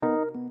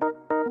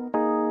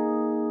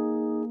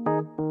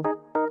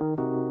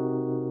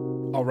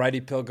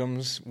Alrighty,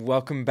 Pilgrims,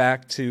 welcome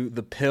back to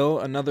The Pill,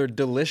 another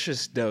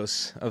delicious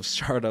dose of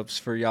startups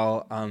for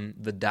y'all on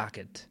the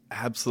docket.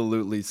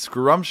 Absolutely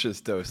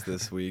scrumptious dose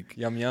this week.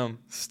 Yum, yum.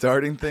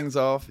 Starting things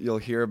off, you'll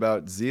hear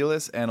about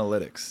Zealous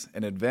Analytics,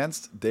 an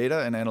advanced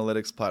data and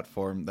analytics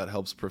platform that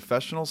helps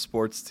professional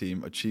sports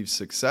teams achieve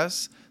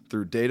success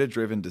through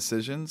data-driven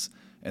decisions,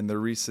 and the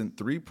recent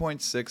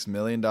 $3.6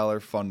 million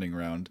funding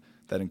round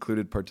that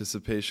included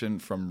participation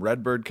from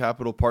Redbird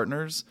Capital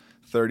Partners,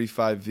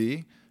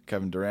 35V,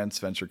 Kevin Durant's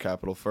venture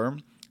capital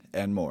firm,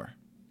 and more.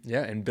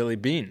 Yeah, and Billy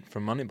Beane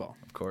from Moneyball.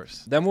 Of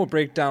course. Then we'll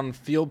break down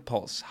Field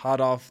Pulse,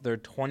 hot off their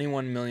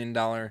 $21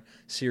 million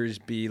Series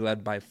B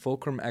led by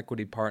Fulcrum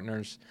Equity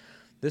Partners.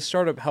 This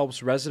startup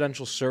helps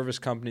residential service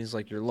companies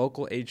like your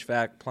local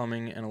HVAC,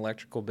 plumbing, and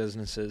electrical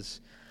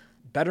businesses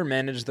better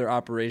manage their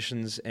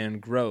operations and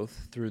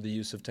growth through the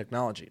use of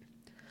technology.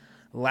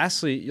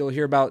 Lastly, you'll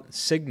hear about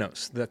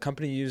Signos, the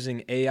company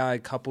using AI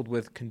coupled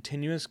with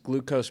continuous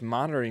glucose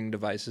monitoring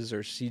devices,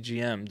 or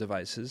CGM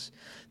devices,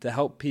 to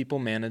help people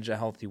manage a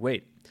healthy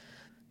weight.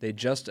 They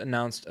just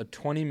announced a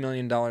 $20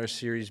 million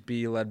Series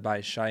B led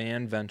by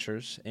Cheyenne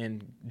Ventures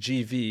and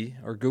GV,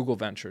 or Google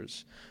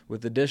Ventures,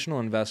 with additional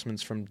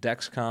investments from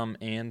Dexcom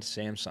and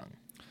Samsung.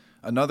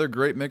 Another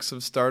great mix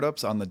of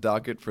startups on the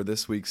docket for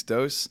this week's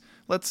dose.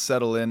 Let's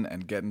settle in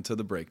and get into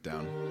the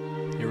breakdown.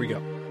 Here we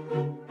go.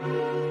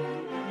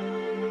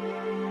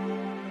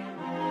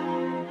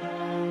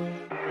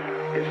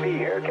 You see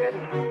here, kid,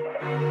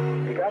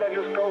 you gotta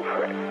just go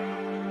for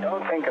it.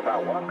 Don't think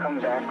about what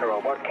comes after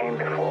or what came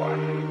before.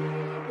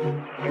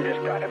 You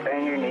just gotta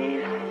bend your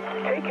knees,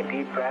 take a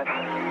deep breath,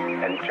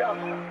 and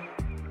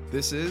jump.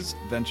 This is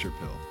Venture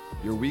Pill,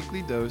 your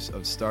weekly dose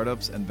of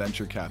startups and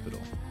venture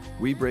capital.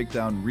 We break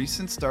down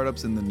recent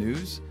startups in the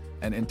news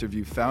and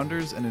interview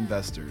founders and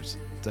investors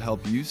to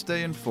help you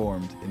stay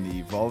informed in the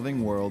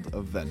evolving world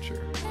of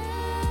venture.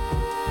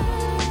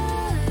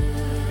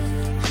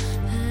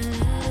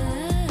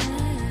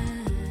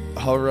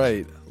 All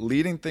right,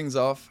 leading things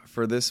off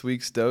for this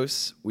week's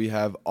dose, we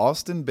have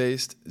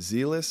Austin-based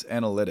Zealous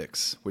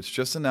Analytics, which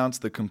just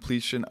announced the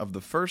completion of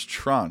the first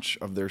tranche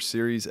of their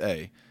Series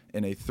A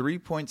in a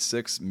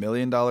 $3.6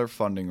 million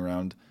funding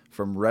round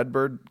from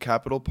Redbird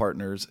Capital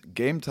Partners,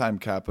 Game Time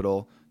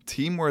Capital,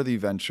 Teamworthy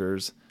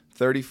Ventures,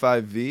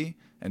 35V,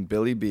 and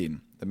Billy Beane,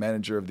 the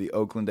manager of the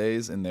Oakland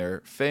A's in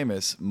their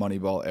famous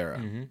Moneyball era.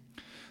 Mm-hmm.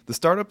 The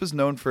startup is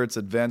known for its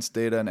advanced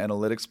data and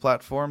analytics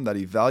platform that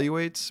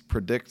evaluates,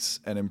 predicts,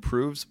 and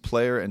improves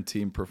player and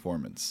team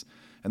performance.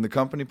 And the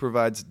company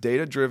provides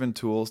data-driven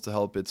tools to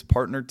help its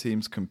partner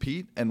teams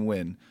compete and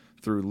win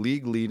through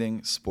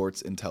league-leading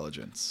sports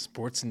intelligence.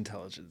 Sports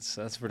intelligence.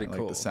 That's pretty cool. I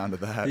like the sound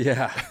of that.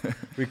 Yeah.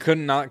 We could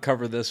not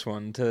cover this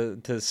one.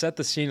 To set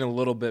the scene a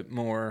little bit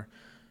more,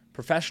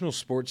 professional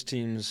sports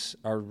teams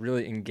are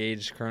really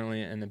engaged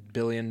currently in a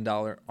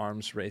billion-dollar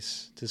arms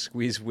race to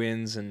squeeze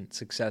wins and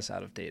success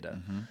out of data.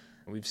 Mm-hmm.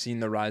 We've seen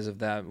the rise of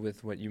that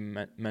with what you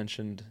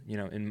mentioned,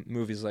 in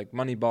movies like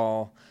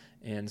Moneyball,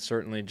 and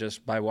certainly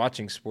just by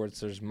watching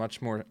sports, there's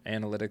much more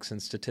analytics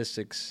and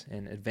statistics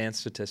and advanced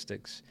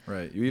statistics.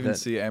 Right. You even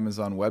see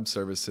Amazon Web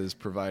Services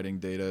providing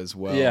data as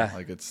well. Yeah.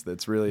 Like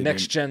it's really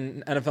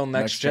NFL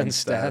next gen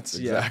stats.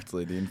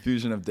 Exactly. Yeah. The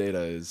infusion of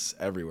data is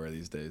everywhere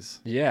these days.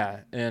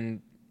 Yeah,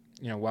 and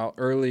while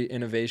early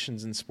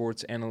innovations in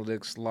sports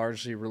analytics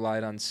largely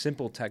relied on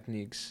simple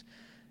techniques,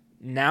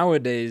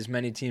 nowadays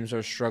many teams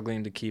are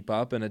struggling to keep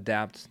up and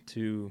adapt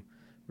to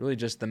really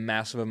just the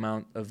massive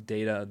amount of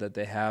data that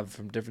they have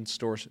from different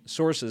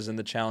sources and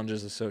the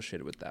challenges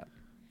associated with that.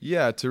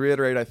 Yeah, to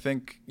reiterate, I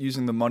think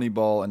using the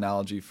Moneyball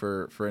analogy,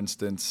 for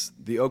instance,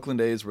 the Oakland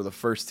A's were the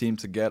first team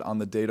to get on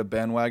the data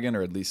bandwagon,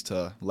 or at least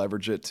to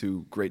leverage it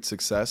to great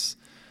success.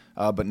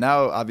 But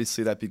now,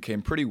 obviously, that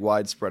became pretty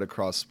widespread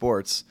across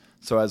sports.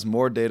 So as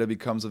more data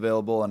becomes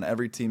available and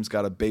every team's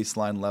got a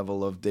baseline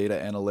level of data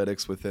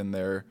analytics within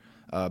their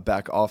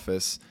back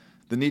office,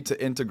 the need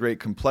to integrate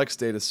complex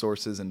data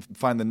sources and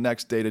find the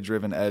next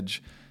data-driven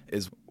edge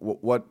is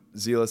what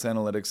Zealous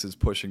Analytics is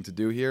pushing to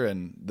do here,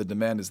 and the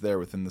demand is there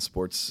within the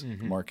sports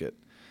market.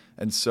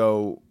 And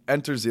so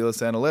enter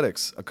Zealous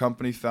Analytics, a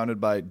company founded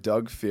by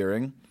Doug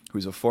Fearing,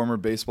 who's a former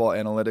baseball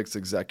analytics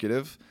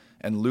executive,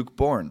 and Luke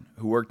Bourne,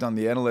 who worked on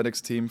the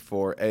analytics team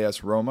for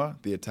AS Roma,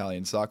 the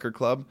Italian soccer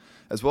club,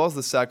 as well as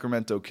the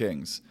Sacramento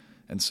Kings.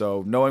 And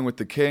so knowing with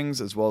the Kings,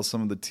 as well as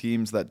some of the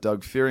teams that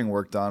Doug Fearing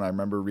worked on, I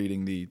remember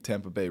reading the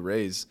Tampa Bay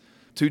Rays,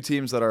 two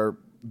teams that are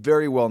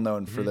very well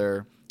known for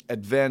their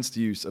advanced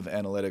use of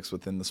analytics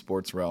within the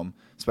sports realm,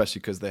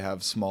 especially because they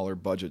have smaller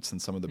budgets than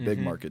some of the big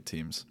market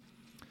teams.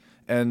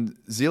 And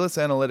Zealous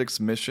Analytics'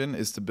 mission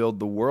is to build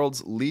the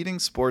world's leading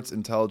sports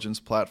intelligence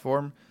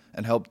platform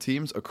and help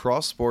teams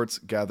across sports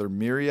gather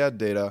myriad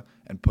data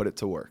and put it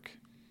to work.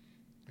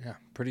 Yeah,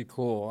 pretty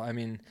cool. I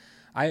mean,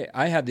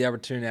 I had the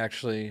opportunity,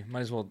 actually,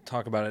 might as well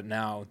talk about it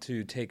now,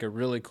 to take a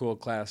really cool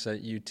class at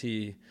UT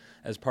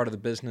as part of the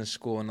business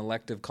school, an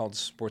elective called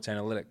Sports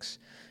Analytics.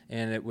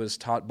 And it was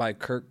taught by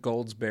Kirk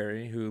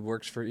Goldsberry, who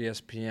works for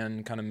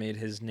ESPN, kind of made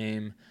his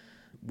name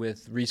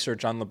with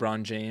research on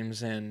LeBron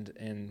James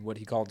and what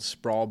he called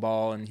sprawl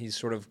ball, and he's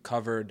sort of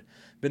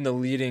been the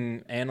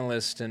leading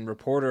analyst and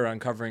reporter on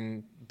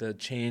covering the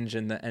change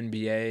in the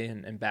NBA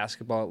and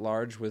basketball at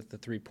large with the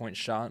three-point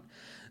shot.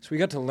 So we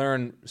got to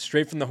learn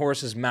straight from the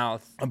horse's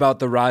mouth about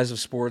the rise of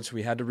sports.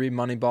 We had to read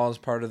Moneyball as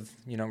part of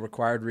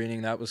required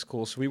reading. That was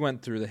cool. So we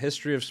went through the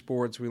history of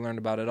sports. We learned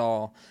about it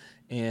all,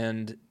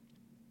 and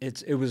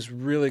it was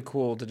really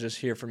cool to just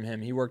hear from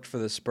him. He worked for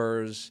the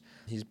Spurs.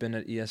 He's been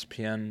at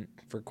ESPN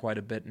for quite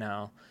a bit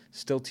now,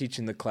 still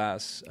teaching the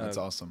class. That's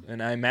awesome.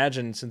 And I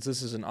imagine since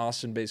this is an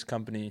Austin-based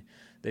company,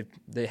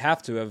 they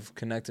have to have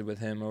connected with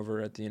him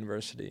over at the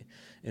university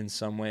in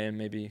some way, and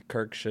maybe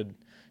Kirk should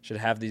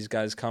have these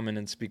guys come in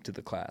and speak to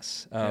the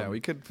class. Yeah, we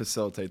could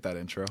facilitate that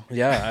intro.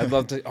 Yeah, I'd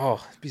love to.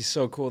 Oh, it'd be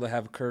so cool to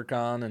have Kirk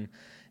on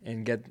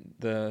and get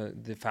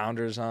the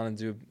founders on and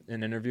do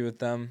an interview with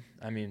them.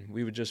 I mean,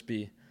 we would just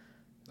be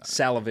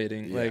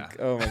salivating. Yeah. Like,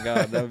 oh my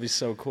God, that would be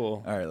so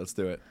cool. All right, let's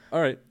do it.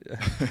 All right.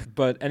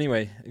 But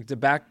anyway,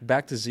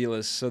 back to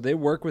Zealous. So they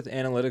work with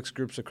analytics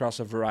groups across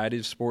a variety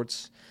of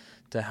sports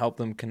to help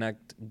them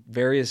connect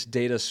various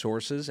data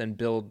sources and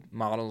build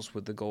models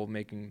with the goal of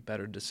making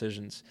better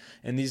decisions.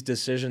 And these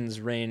decisions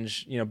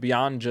range,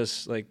 beyond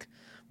just like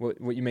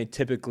what you may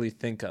typically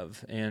think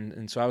of.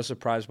 And so I was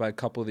surprised by a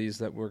couple of these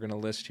that we're going to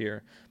list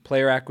here.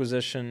 Player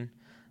acquisition,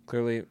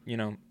 clearly,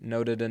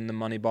 noted in the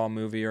Moneyball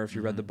movie, or if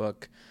you read the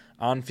book.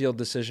 On-field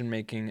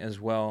decision-making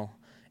as well.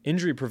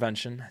 Injury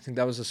prevention, I think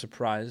that was a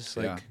surprise,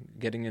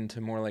 getting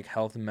into more like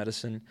health and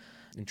medicine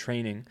and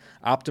training.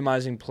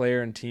 Optimizing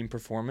player and team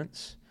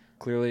performance,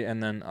 clearly,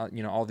 and then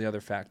all the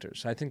other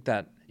factors. I think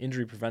that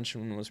injury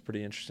prevention one was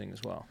pretty interesting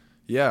as well.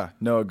 Yeah,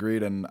 no,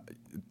 agreed. And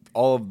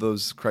all of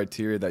those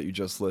criteria that you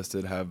just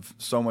listed have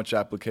so much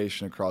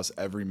application across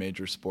every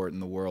major sport in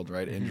the world,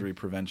 right? Mm-hmm. Injury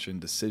prevention,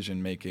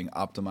 decision-making,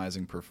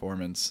 optimizing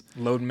performance.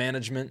 Load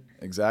management.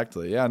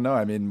 Exactly. Yeah, no,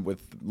 I mean,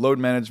 with load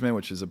management,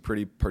 which is a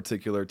pretty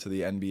particular to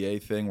the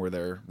NBA thing where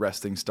they're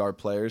resting star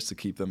players to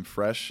keep them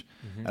fresh.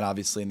 Mm-hmm. And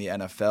obviously in the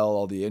NFL,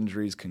 all the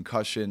injuries,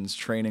 concussions,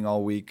 training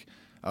all week.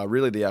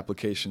 Really the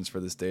applications for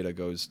this data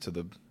goes to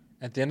the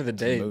At the end of the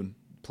day,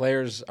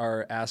 players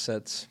are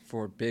assets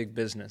for big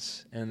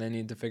business, and they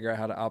need to figure out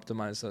how to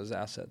optimize those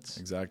assets.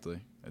 Exactly.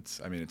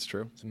 It's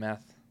true. It's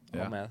math.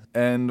 Yeah. All math.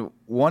 And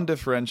one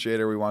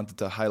differentiator we wanted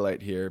to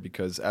highlight here,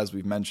 because as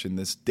we've mentioned,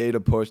 this data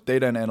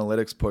and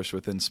analytics push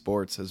within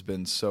sports has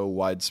been so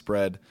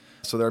widespread.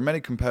 So there are many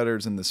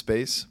competitors in the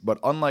space, but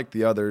unlike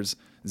the others,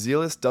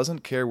 Zealous doesn't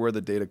care where the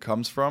data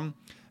comes from,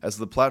 as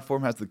the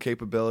platform has the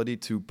capability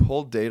to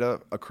pull data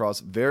across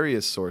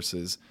various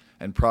sources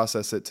and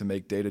process it to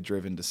make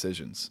data-driven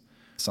decisions.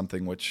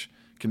 Something which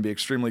can be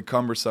extremely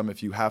cumbersome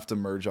if you have to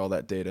merge all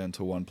that data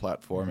into one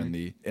platform and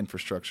the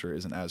infrastructure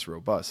isn't as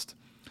robust.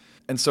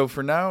 And so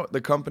for now,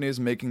 the company is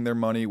making their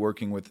money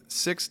working with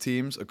 6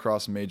 teams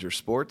across major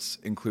sports,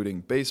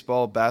 including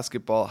baseball,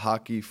 basketball,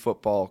 hockey,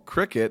 football,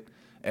 cricket,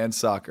 and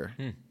soccer.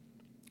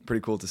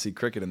 Pretty cool to see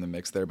cricket in the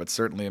mix there, but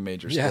certainly a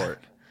major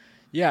sport.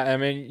 Yeah, I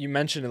mean, you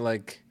mentioned it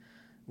like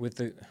with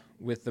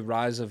the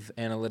rise of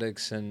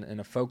analytics and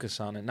a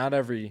focus on it. Not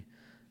every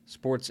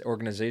sports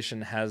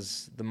organization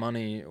has the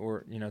money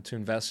or to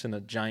invest in a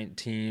giant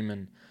team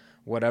and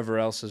whatever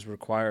else is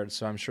required.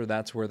 So I'm sure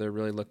that's where they're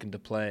really looking to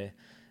play,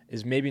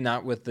 is maybe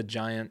not with the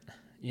giant,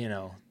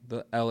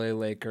 the LA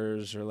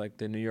Lakers or like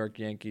the New York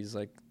Yankees,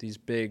 like these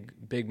big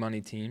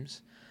money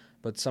teams,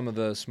 but some of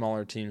the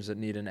smaller teams that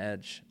need an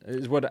edge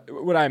is what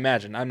I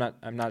imagine. I'm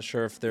not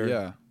sure if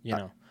they're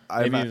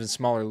maybe even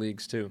smaller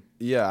leagues too.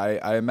 Yeah,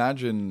 I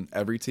imagine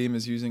every team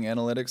is using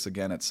analytics,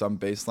 again, at some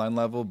baseline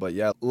level. But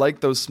yeah, like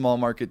those small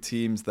market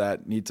teams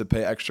that need to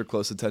pay extra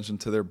close attention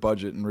to their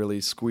budget and really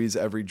squeeze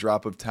every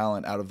drop of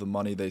talent out of the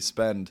money they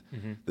spend,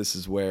 this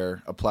is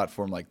where a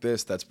platform like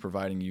this that's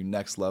providing you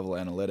next level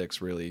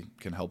analytics really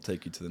can help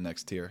take you to the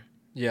next tier.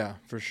 Yeah,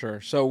 for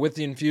sure. So with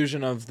the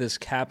infusion of this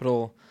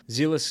capital,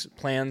 Zealous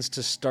plans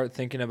to start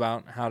thinking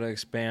about how to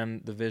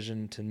expand the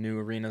vision to new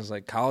arenas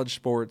like college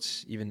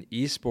sports, even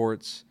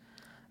esports,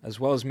 as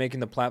well as making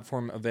the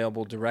platform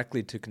available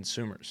directly to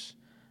consumers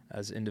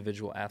as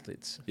individual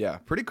athletes. Yeah,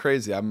 pretty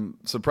crazy. I'm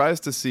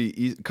surprised to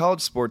see college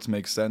sports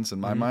make sense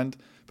in my mind,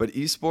 but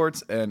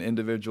esports and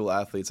individual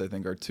athletes, I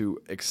think, are two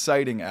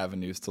exciting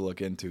avenues to look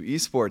into.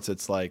 Esports,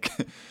 it's like,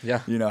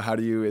 how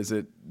do you, is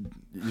it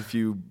if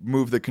you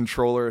move the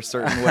controller a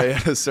certain way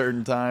at a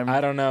certain time?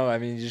 I don't know. I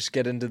mean, you just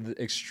get into the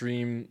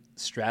extreme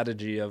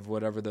strategy of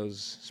whatever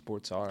those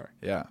sports are.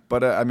 Yeah,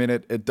 but I mean,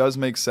 it does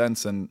make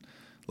sense. And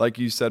like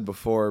you said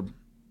before,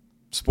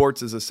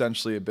 sports is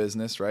essentially a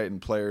business, right?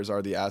 And players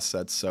are the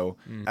assets. So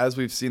as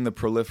we've seen the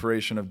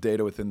proliferation of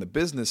data within the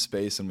business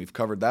space, and we've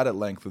covered that at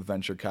length with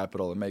venture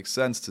capital, it makes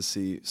sense to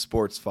see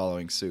sports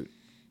following suit.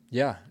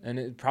 Yeah, and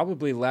it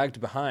probably lagged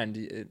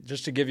behind.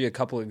 Just to give you a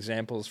couple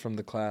examples from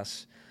the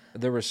class,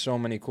 there were so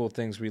many cool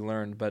things we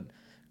learned, but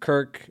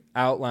Kirk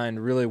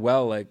outlined really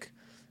well, like,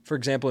 for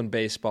example, in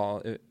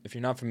baseball, if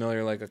you're not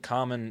familiar, like a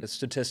common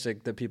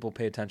statistic that people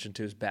pay attention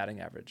to is batting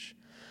average.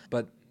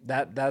 But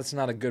that's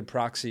not a good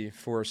proxy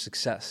for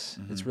success.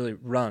 It's really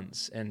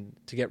runs, and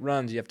to get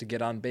runs, you have to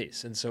get on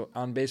base. And so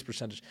on base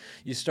percentage,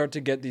 you start to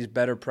get these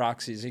better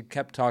proxies. He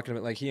kept talking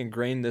about, like, he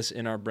ingrained this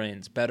in our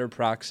brains, better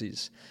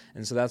proxies.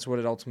 And so that's what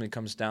it ultimately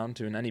comes down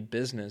to. In any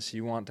business,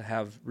 you want to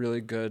have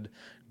really good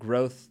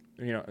growth,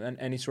 and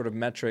any sort of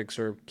metrics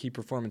or key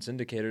performance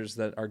indicators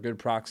that are good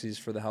proxies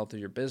for the health of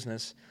your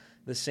business.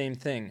 The same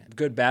thing.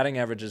 Good batting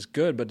average is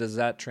good, but does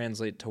that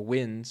translate to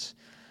wins,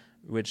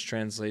 which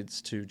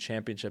translates to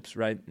championships,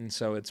 right? And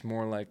so it's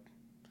more like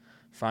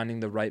finding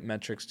the right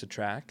metrics to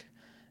track.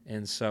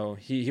 And so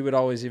he would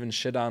always even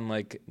shit on,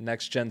 like,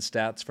 next-gen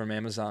stats from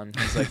Amazon.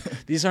 He's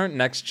like, these aren't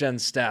next-gen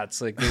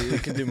stats. Like, they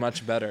can do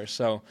much better.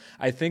 So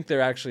I think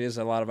there actually is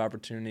a lot of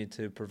opportunity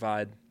to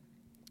provide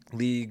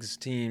leagues,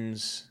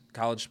 teams,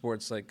 college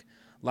sports, like,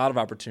 a lot of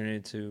opportunity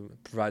to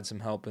provide some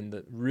help in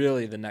the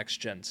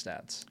next-gen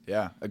stats.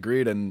 Yeah,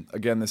 agreed. And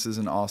again, this is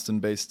an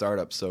Austin-based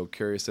startup, so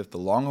curious if the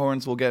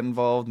Longhorns will get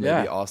involved,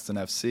 maybe Austin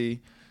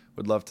FC.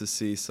 Would love to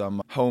see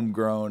some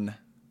homegrown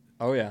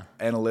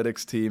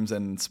analytics teams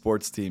and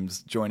sports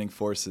teams joining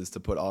forces to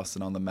put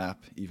Austin on the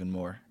map even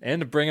more. And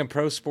to bring a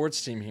pro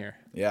sports team here.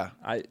 Yeah.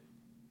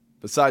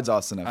 Besides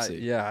Austin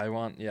FC. I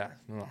want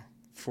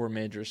 4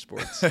 major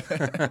sports.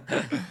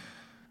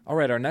 All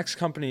right, our next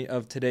company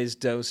of today's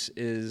dose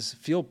is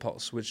Field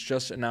Pulse, which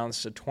just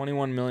announced a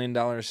 $21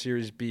 million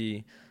Series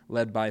B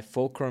led by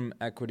Fulcrum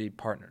Equity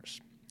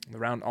Partners. The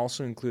round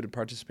also included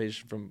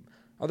participation from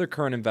other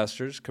current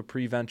investors,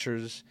 Capri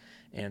Ventures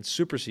and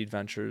Superseed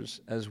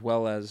Ventures, as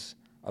well as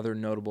other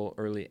notable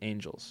early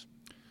angels.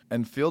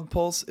 And Field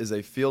Pulse is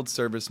a field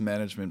service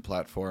management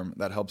platform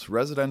that helps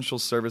residential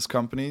service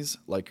companies,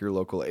 like your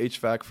local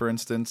HVAC, for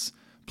instance,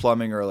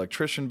 plumbing or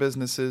electrician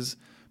businesses,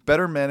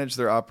 better manage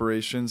their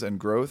operations and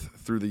growth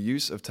through the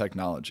use of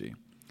technology.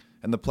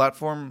 And the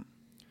platform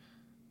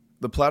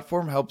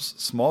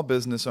helps small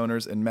business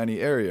owners in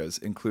many areas,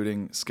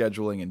 including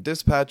scheduling and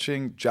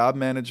dispatching, job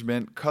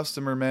management,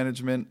 customer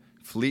management,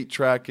 fleet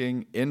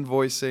tracking,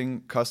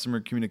 invoicing, customer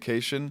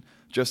communication,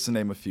 just to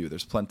name a few.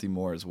 There's plenty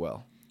more as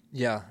well.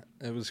 Yeah,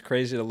 it was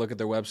crazy to look at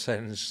their website,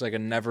 and it's just like a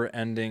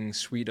never-ending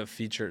suite of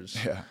features.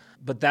 Yeah.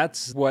 But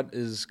that's what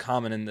is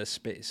common in this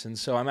space. And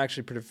so I'm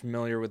actually pretty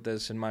familiar with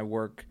this in my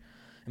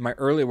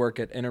early work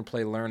at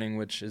Interplay Learning,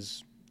 which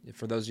is,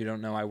 for those of you who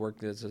don't know, I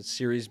work as a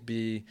Series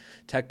B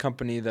tech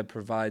company that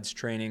provides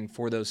training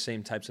for those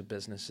same types of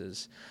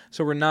businesses.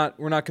 So we're not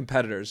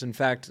competitors. In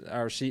fact,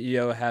 our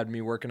CEO had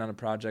me working on a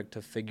project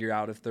to figure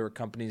out if there were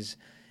companies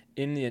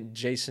in the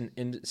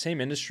adjacent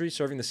same industry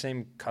serving the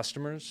same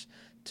customers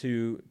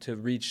to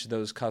reach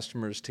those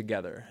customers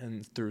together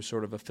and through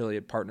sort of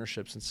affiliate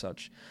partnerships and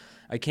such.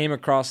 I came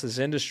across this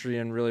industry,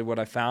 and really what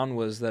I found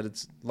was that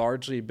it's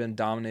largely been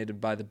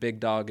dominated by the big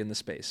dog in the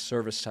space,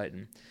 Service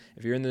Titan.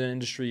 If you're in the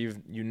industry,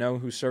 you know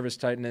who Service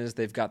Titan is.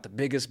 They've got the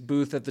biggest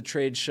booth at the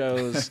trade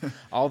shows,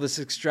 all this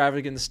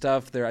extravagant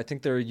stuff. I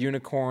think they're a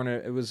unicorn.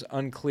 It was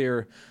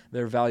unclear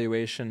their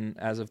valuation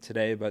as of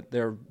today, but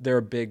they're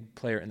a big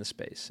player in the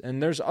space.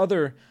 And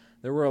there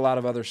were a lot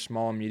of other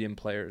small and medium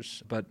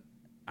players, but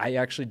I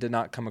actually did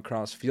not come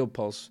across Field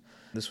Pulse.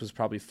 This was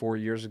probably 4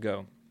 years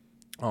ago.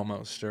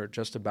 Almost, or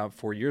just about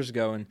 4 years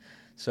ago. And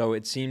so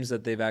it seems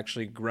that they've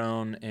actually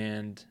grown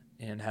and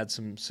had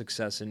some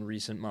success in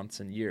recent months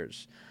and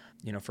years.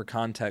 For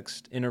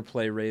context,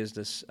 Interplay raised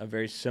a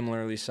very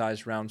similarly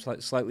sized round,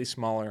 slightly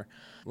smaller,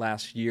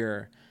 last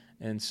year.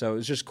 And so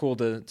it's just cool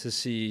to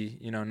see,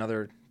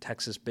 another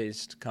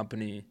Texas-based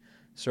company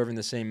serving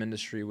the same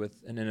industry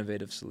with an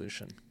innovative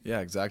solution.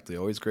 Yeah, exactly.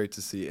 Always great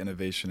to see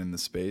innovation in the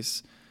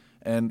space.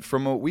 And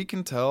from what we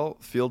can tell,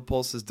 Field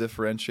Pulse's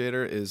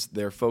differentiator is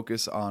their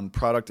focus on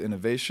product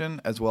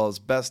innovation as well as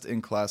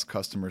best-in-class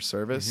customer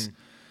service. Mm-hmm.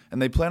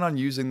 And they plan on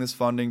using this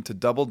funding to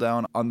double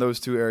down on those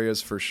two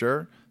areas for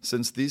sure,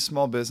 since these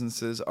small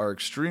businesses are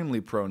extremely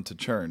prone to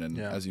churn. And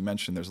as you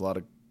mentioned, there's a lot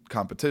of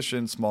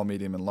competition, small,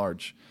 medium, and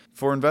large.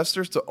 For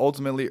investors to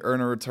ultimately earn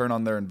a return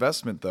on their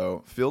investment,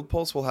 though, Field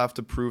Pulse will have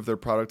to prove their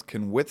product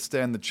can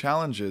withstand the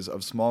challenges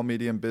of small,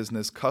 medium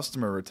business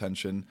customer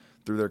retention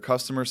through their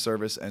customer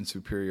service and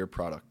superior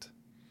product.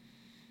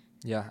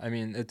 Yeah, I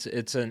mean,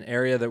 it's an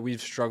area that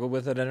we've struggled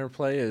with at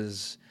Interplay,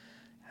 is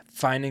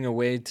finding a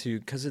way to,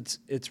 because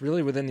it's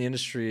really within the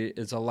industry,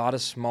 it's a lot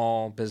of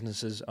small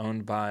businesses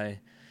owned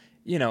by,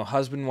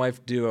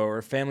 husband-wife duo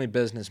or family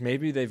business.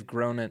 Maybe they've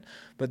grown it,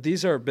 but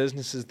these are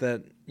businesses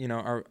that,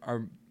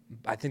 are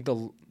I think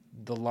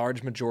the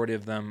large majority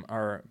of them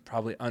are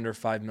probably under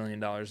 $5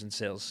 million in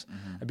sales.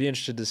 Mm-hmm. I'd be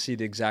interested to see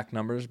the exact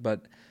numbers,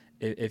 but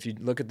if you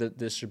look at the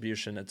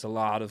distribution, it's a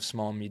lot of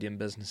small, medium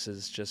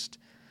businesses, just,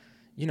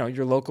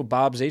 your local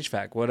Bob's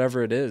HVAC,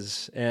 whatever it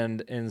is.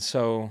 And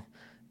so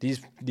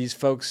these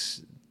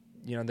folks,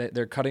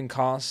 they're cutting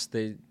costs.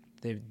 They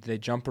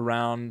jump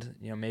around.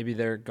 Maybe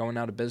they're going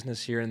out of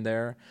business here and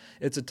there.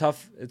 It's a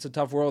tough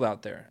world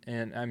out there.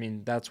 And I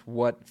mean, that's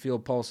what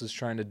Field Pulse is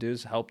trying to do,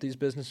 is help these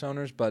business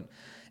owners. But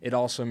it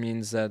also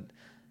means that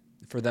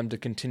for them to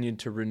continue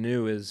to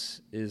renew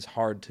is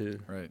hard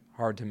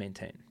to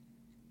maintain.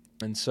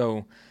 And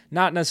so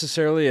not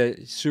necessarily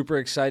a super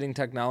exciting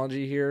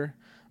technology here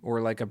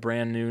or like a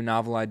brand new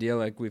novel idea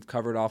like we've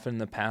covered often in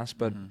the past,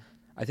 but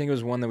I think it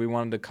was one that we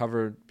wanted to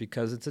cover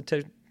because it's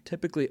a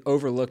typically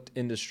overlooked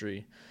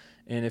industry.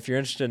 And if you're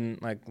interested in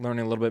like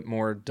learning a little bit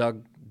more,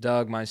 Doug,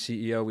 my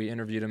CEO, we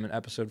interviewed him in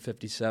episode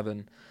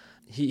 57.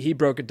 He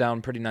broke it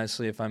down pretty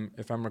nicely. If I'm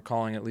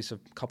recalling at least a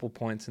couple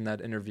points in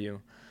that interview,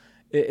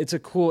 it's a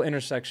cool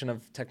intersection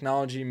of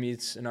technology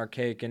meets an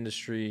archaic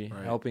industry,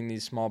 helping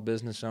these small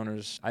business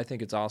owners. I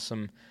think it's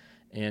awesome,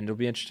 and it'll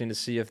be interesting to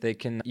see if they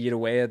can eat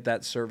away at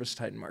that service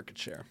titan market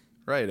share.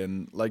 Right,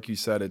 and like you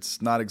said,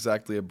 it's not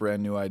exactly a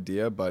brand new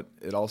idea, but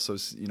it also,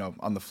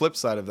 on the flip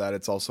side of that,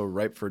 it's also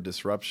ripe for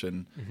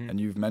disruption. And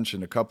you've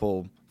mentioned a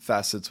couple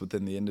facets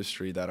within the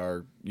industry that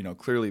are,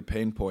 clearly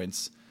pain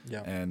points.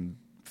 Yeah. And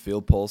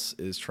Field Pulse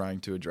is trying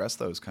to address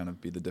those, kind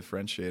of be the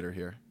differentiator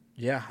here.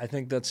 Yeah, I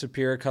think that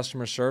superior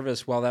customer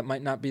service, while that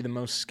might not be the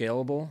most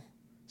scalable,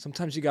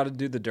 sometimes you got to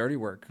do the dirty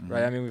work,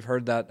 right? I mean, we've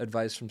heard that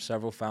advice from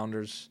several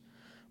founders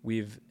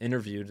we've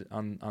interviewed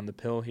on the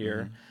pill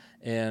here,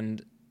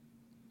 and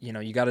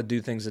you got to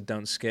do things that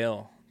don't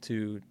scale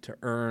to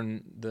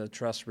earn the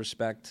trust,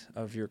 respect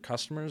of your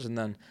customers, and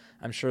then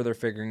I'm sure they're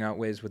figuring out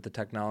ways with the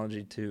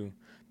technology to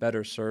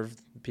better serve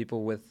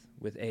people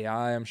with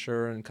AI, I'm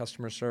sure, and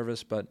customer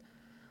service, but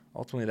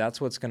ultimately that's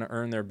what's going to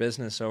earn their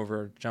business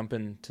over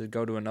jumping to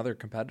go to another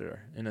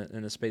competitor in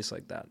a space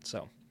like that.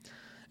 So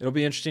it'll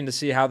be interesting to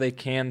see how they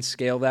can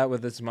scale that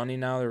with its money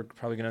now. They're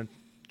probably going to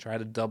try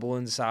to double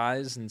in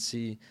size and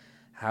see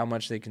how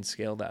much they can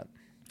scale that.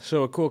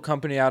 So a cool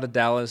company out of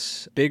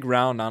Dallas, big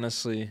round,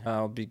 honestly.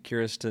 I'll be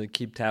curious to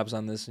keep tabs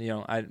on this.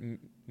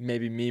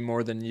 Maybe me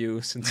more than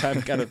you since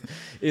I'm kind of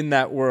in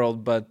that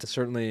world, but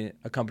certainly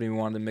a company we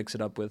wanted to mix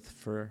it up with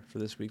for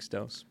this week's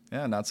dose.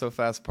 Yeah, not so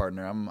fast,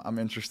 partner. I'm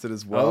interested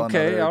as well.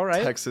 Okay, another all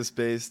right.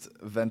 Texas-based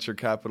venture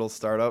capital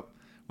startup.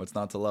 What's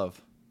not to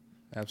love?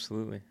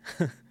 Absolutely.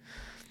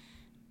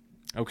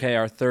 Okay,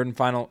 our third and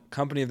final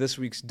company of this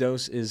week's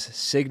dose is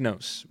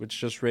Signos, which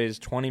just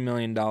raised $20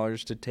 million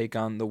to take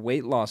on the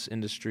weight loss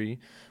industry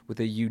with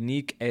a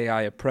unique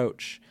AI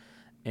approach.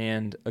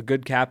 And a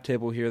good cap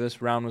table here. This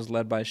round was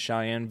led by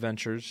Cheyenne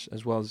Ventures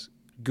as well as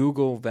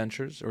Google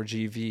Ventures, or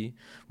GV,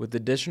 with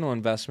additional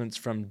investments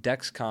from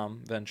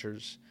Dexcom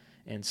Ventures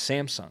and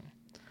Samsung.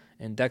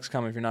 And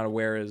Dexcom, if you're not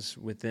aware, is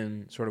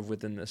within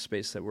the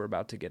space that we're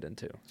about to get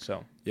into.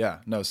 So yeah,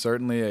 no,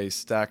 certainly a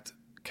stacked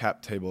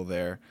cap table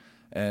there.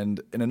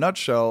 And in a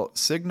nutshell,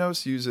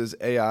 Signos uses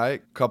AI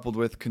coupled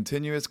with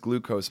continuous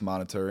glucose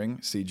monitoring,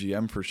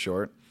 CGM for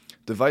short,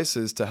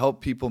 devices to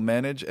help people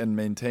manage and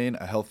maintain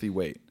a healthy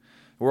weight.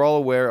 We're all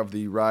aware of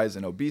the rise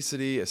in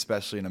obesity,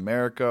 especially in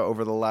America,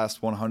 over the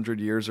last 100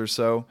 years or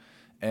so,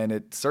 and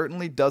it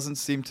certainly doesn't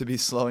seem to be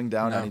slowing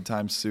down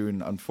anytime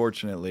soon,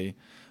 unfortunately.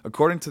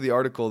 According to the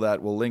article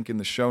that we'll link in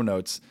the show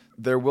notes,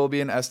 there will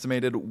be an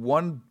estimated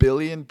 1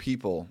 billion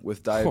people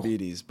with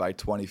diabetes by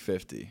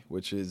 2050,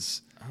 which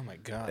is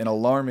an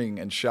alarming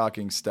and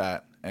shocking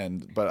stat.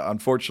 But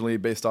unfortunately,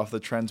 based off the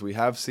trends we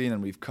have seen,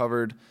 and we've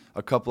covered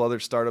a couple other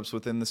startups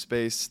within the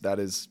space,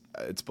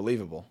 it's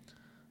believable.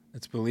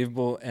 It's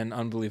believable and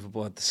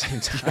unbelievable at the same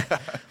time.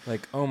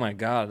 Like, oh my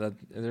God,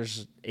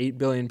 there's 8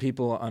 billion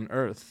people on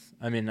Earth.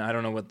 I mean, I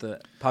don't know what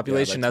the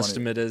population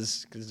estimate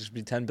is, because there should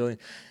be 10 billion.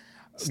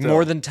 Still.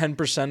 More than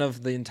 10%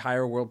 of the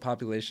entire world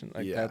population.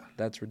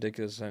 That's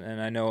ridiculous.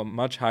 And I know a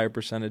much higher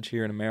percentage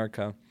here in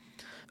America.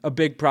 A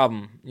big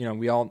problem.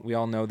 We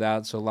all know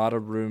that. So a lot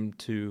of room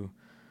to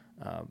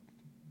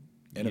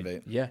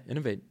innovate.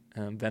 Innovate.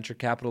 Venture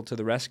capital to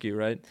the rescue,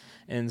 right?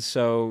 And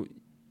so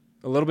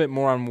a little bit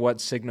more on what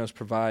Signos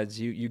provides.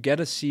 You get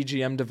a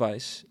CGM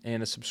device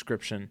and a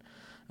subscription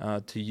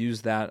to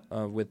use that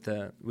with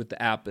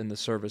the app and the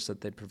service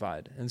that they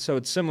provide. And so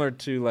it's similar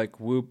to like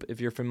Whoop,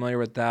 if you're familiar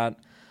with that,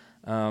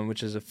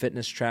 which is a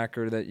fitness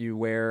tracker that you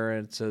wear.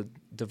 It's a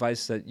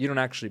device that you don't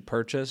actually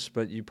purchase,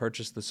 but you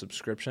purchase the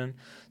subscription.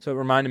 So it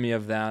reminded me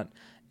of that.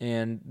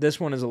 And this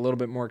one is a little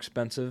bit more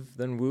expensive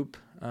than Whoop.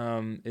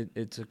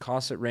 It's a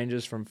cost that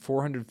ranges from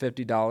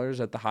 $450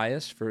 at the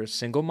highest for a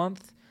single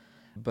month,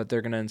 but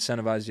they're going to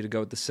incentivize you to go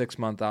with the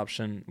 6-month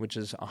option, which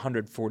is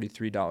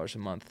 $143 a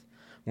month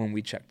when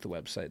we checked the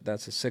website.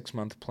 That's a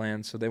 6-month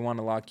plan, so they want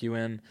to lock you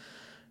in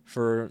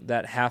for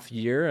that half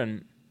year,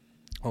 and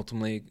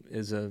ultimately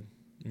is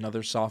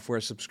another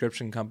software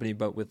subscription company,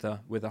 but with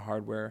a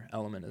hardware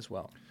element as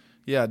well.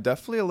 Yeah,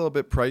 definitely a little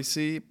bit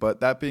pricey, but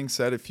that being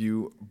said, if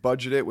you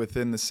budget it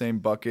within the same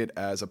bucket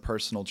as a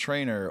personal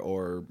trainer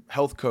or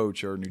health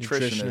coach or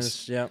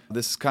nutritionist,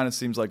 this kind of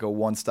seems like a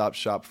one-stop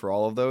shop for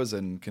all of those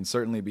and can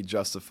certainly be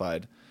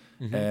justified.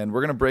 Mm-hmm. And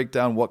we're going to break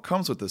down what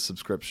comes with this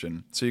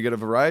subscription. So you get a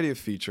variety of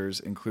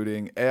features,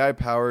 including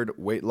AI-powered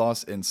weight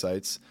loss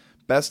insights,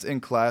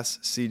 best-in-class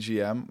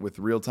CGM with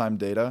real-time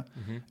data,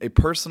 a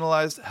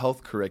personalized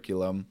health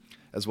curriculum,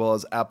 as well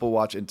as Apple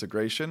Watch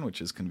integration,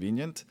 which is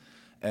convenient.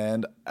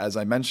 And as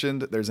I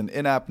mentioned, there's an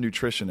in-app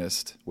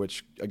nutritionist,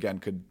 which, again,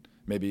 could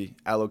maybe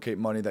allocate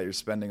money that you're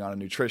spending on a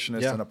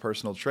nutritionist and a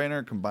personal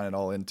trainer, combine it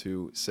all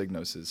into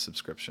Signos'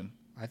 subscription.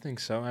 I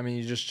think so. I mean,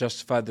 you just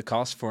justified the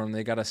cost for them.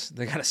 They gotta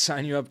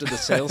sign you up to the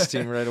sales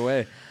team right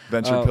away.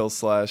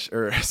 VenturePill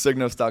or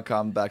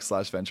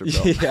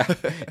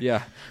Signos.com/VenturePill.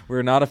 Yeah.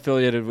 We're not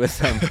affiliated with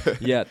them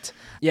yet.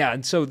 Yeah,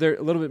 and so they're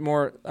a little bit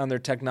more on their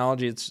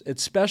technology.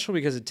 It's special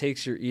because it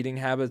takes your eating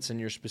habits and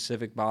your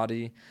specific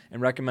body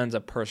and recommends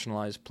a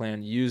personalized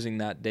plan using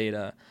that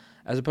data,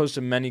 as opposed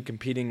to many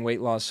competing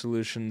weight loss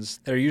solutions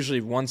that are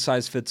usually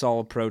one-size-fits-all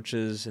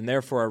approaches and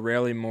therefore are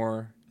rarely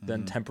more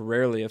than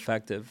temporarily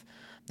effective.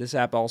 This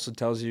app also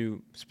tells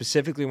you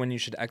specifically when you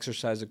should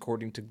exercise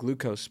according to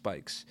glucose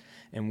spikes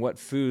and what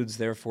foods,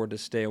 therefore, to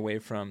stay away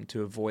from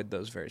to avoid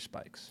those very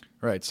spikes.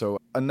 Right, so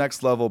a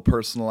next level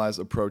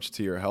personalized approach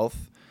to your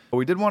health.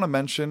 We did want to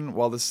mention,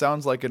 while this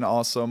sounds like an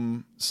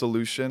awesome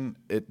solution,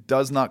 it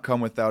does not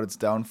come without its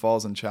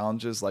downfalls and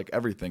challenges like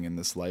everything in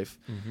this life.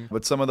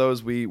 But some of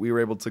those we were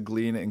able to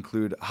glean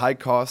include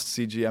high-cost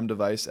CGM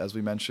device, as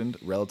we mentioned,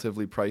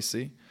 relatively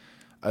pricey,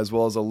 as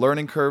well as a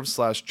learning curve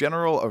 /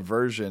 general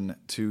aversion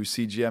to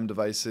CGM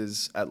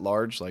devices at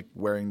large, like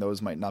wearing those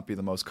might not be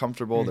the most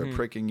comfortable, they're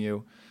pricking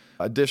you.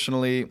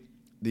 Additionally,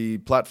 the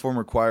platform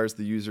requires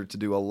the user to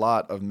do a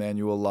lot of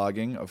manual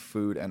logging of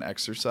food and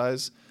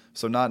exercise,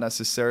 so not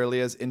necessarily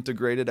as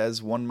integrated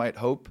as one might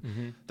hope.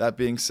 That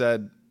being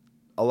said,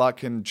 a lot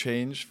can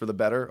change for the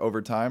better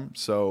over time,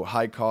 so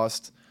high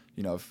cost,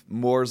 if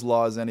Moore's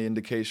Law is any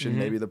indication,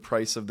 maybe the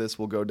price of this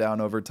will go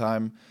down over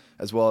time,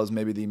 as well as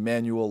maybe the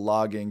manual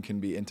logging can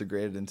be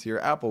integrated into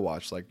your Apple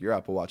Watch, like your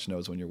Apple Watch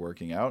knows when you're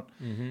working out.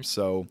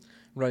 So,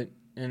 right,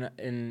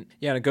 and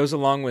it goes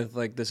along with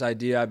like this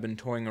idea I've been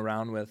toying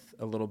around with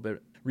a little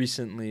bit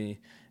recently,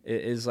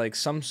 is like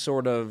some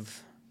sort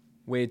of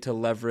way to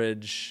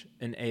leverage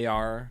an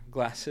AR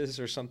glasses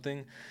or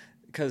something.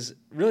 Because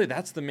really,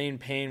 that's the main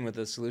pain with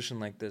a solution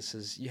like this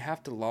is you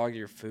have to log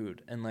your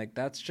food, and like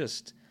that's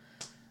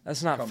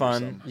not cumbersome.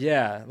 fun.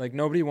 Yeah, like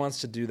nobody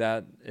wants to do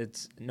that.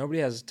 Nobody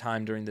has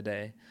time during the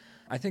day.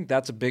 I think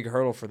that's a big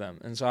hurdle for them.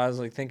 And so I was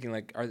like thinking,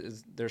 like,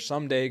 is there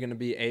someday going to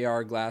be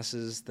AR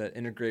glasses that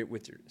integrate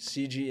with your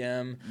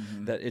CGM,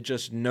 that it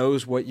just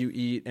knows what you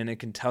eat and it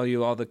can tell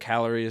you all the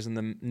calories and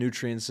the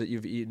nutrients that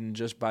you've eaten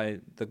just by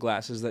the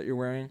glasses that you're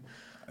wearing?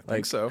 I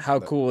think so.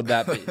 How cool would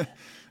that be?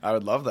 I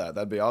would love that.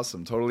 That'd be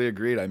awesome. Totally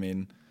agreed. I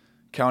mean,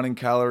 counting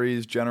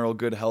calories, general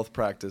good health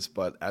practice,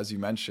 but as you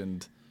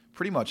mentioned,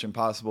 pretty much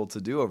impossible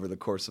to do over the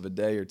course of a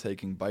day. You're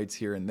taking bites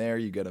here and there.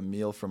 You get a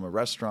meal from a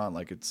restaurant.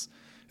 Like it's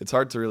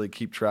hard to really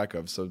keep track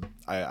of. So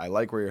I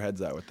like where your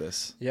head's at with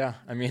this. Yeah.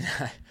 I mean,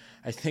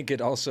 I think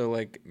it also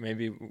like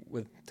maybe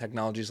with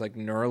technologies like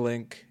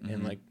Neuralink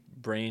and like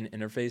brain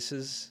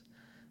interfaces,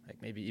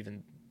 like maybe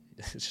even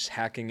just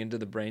hacking into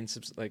the brain.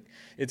 Like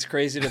it's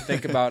crazy to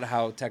think about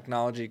how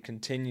technology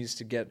continues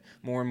to get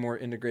more and more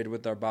integrated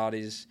with our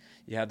bodies.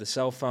 You have the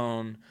cell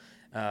phone,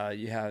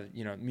 you have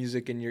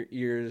music in your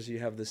ears, you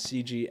have the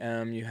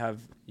CGM, you have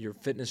your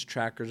fitness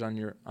trackers on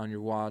your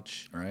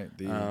watch. Right,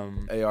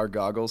 the AR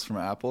goggles from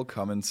Apple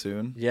coming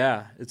soon.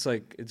 Yeah, it's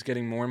like it's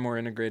getting more and more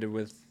integrated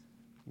with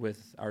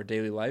our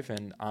daily life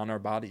and on our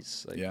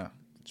bodies. Like, yeah.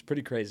 It's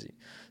pretty crazy.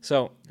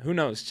 So who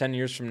knows? 10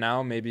 years from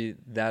now, maybe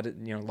that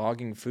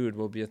logging food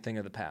will be a thing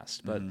of the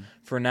past. But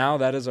for now,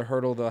 that is a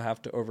hurdle they'll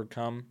have to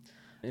overcome.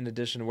 In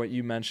addition to what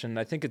you mentioned,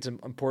 I think it's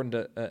important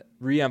to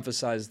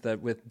re-emphasize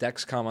that with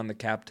Dexcom on the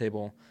cap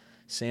table,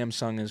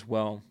 Samsung as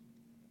well,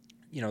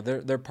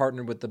 they're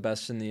partnered with the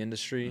best in the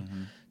industry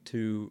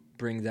to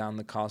bring down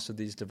the cost of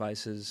these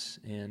devices.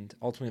 And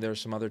ultimately, there's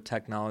some other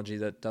technology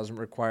that doesn't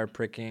require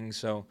pricking.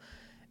 So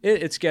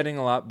it's getting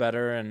a lot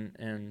better,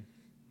 and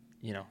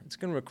it's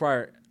going to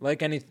require,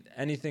 like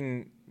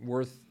anything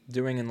worth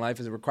doing in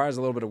life, it requires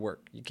a little bit of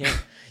work. You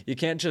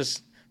can't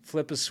just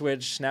flip a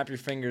switch, snap your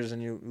fingers,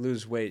 and you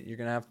lose weight. You're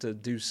going to have to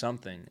do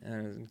something,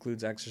 and it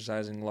includes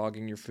exercising,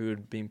 logging your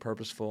food, being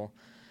purposeful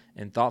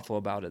and thoughtful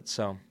about it.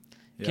 So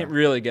you can't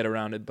really get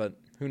around it, but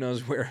who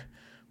knows where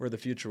the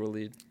future will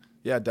lead.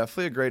 Yeah,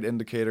 definitely a great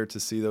indicator to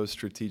see those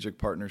strategic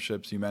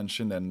partnerships you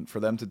mentioned, and for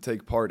them to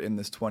take part in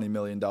this $20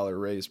 million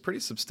raise, pretty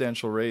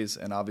substantial raise,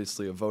 and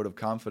obviously a vote of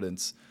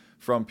confidence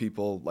from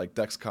people like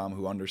Dexcom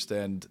who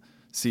understand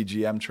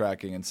CGM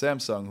tracking and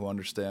Samsung who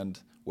understand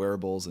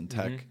wearables and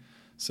tech.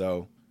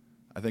 So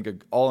I think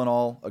all in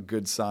all, a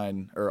good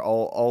sign, or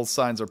all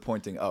signs are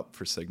pointing up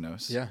for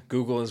Signos. Yeah,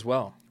 Google as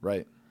well.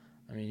 Right.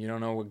 I mean, you don't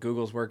know what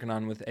Google's working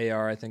on with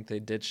AR. I think they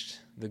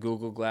ditched the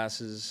Google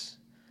glasses,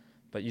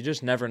 but you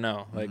just never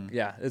know. Like,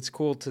 yeah, it's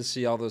cool to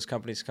see all those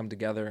companies come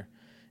together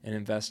and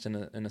invest in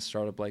a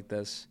startup like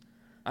this.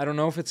 I don't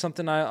know if it's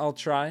something I'll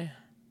try.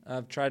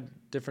 I've tried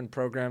different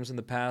programs in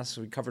the past.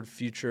 We covered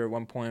Future at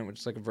one point, which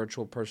is like a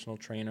virtual personal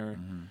trainer,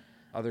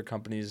 other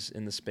companies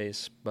in the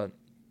space. But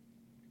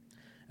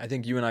I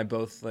think you and I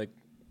both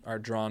are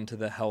drawn to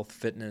the health,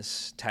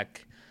 fitness,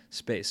 tech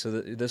space. So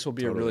this will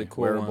be a really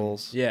cool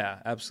wearables. One. Yeah,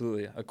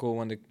 absolutely. A cool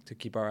one to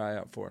keep our eye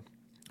out for.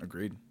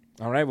 Agreed.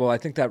 All right. Well, I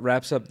think that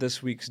wraps up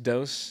this week's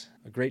dose.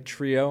 A great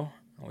trio.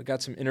 We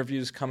got some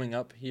interviews coming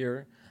up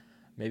here,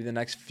 maybe the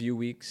next few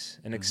weeks.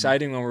 An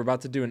exciting one. We're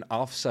about to do an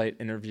off-site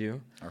interview.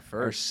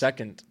 Our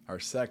second.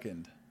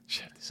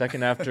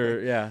 Second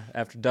after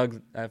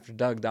Doug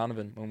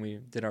Donovan when we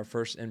did our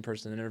first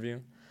in-person interview.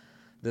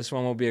 This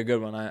one will be a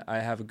good one. I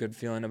have a good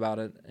feeling about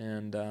it,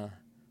 and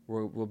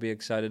we'll be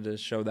excited to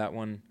show that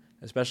one,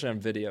 especially on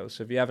video.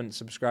 So if you haven't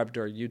subscribed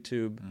to our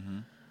YouTube,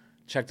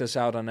 check us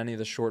out on any of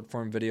the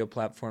short-form video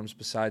platforms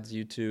besides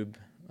YouTube,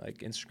 like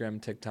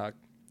Instagram, TikTok,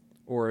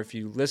 or if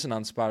you listen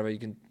on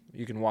Spotify,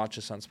 you can watch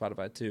us on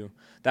Spotify too.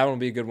 That one will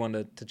be a good one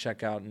to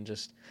check out and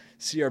just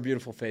see our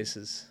beautiful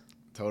faces.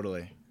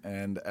 Totally.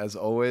 And as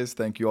always,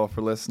 thank you all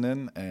for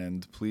listening,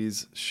 and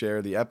please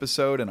share the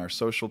episode and our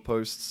social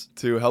posts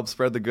to help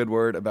spread the good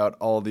word about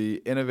all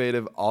the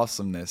innovative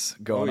awesomeness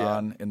going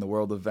on in the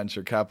world of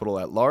venture capital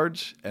at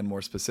large, and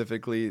more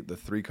specifically, the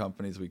 3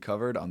 companies we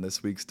covered on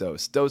this week's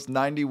Dose. Dose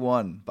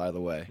 91, by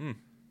the way.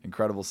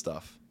 Incredible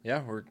stuff.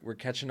 Yeah, we're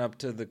catching up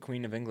to the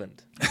Queen of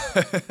England.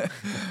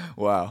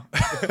 Wow.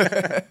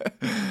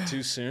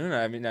 Too soon?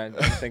 I mean, I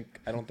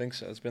don't think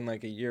so. It's been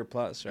like a year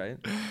plus, right?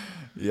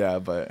 Yeah,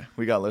 but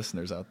we got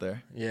listeners out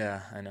there.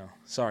 Yeah, I know.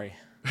 Sorry.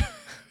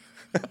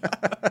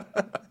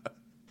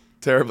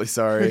 Terribly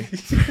sorry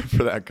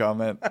for that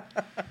comment.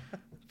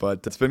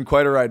 But it's been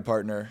quite a ride,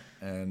 partner,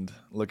 and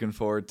looking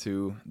forward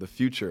to the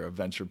future of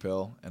Venture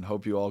Pill, and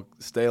hope you all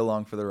stay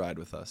along for the ride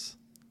with us.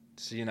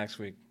 See you next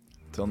week.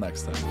 Till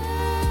next time.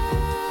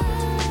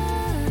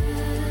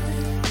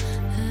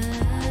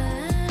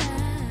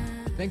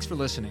 Thanks for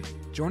listening.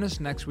 Join us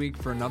next week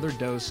for another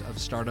dose of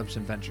startups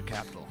and venture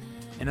capital.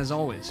 And as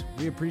always,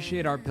 we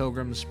appreciate our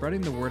pilgrims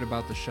spreading the word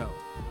about the show.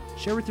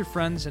 Share with your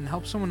friends and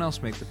help someone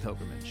else make the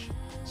pilgrimage.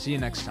 See you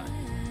next time.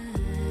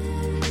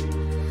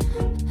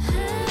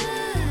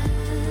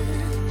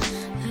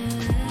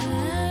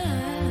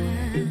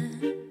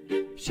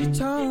 She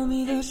told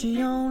me that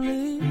she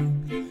only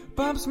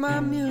bumps my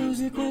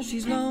music when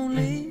she's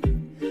lonely.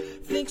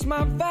 Thinks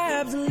my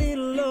vibe's a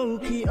little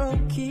low-key,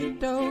 okie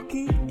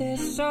dokie,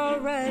 that's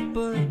alright,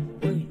 but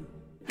wait,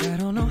 I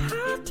don't know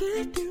how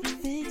to do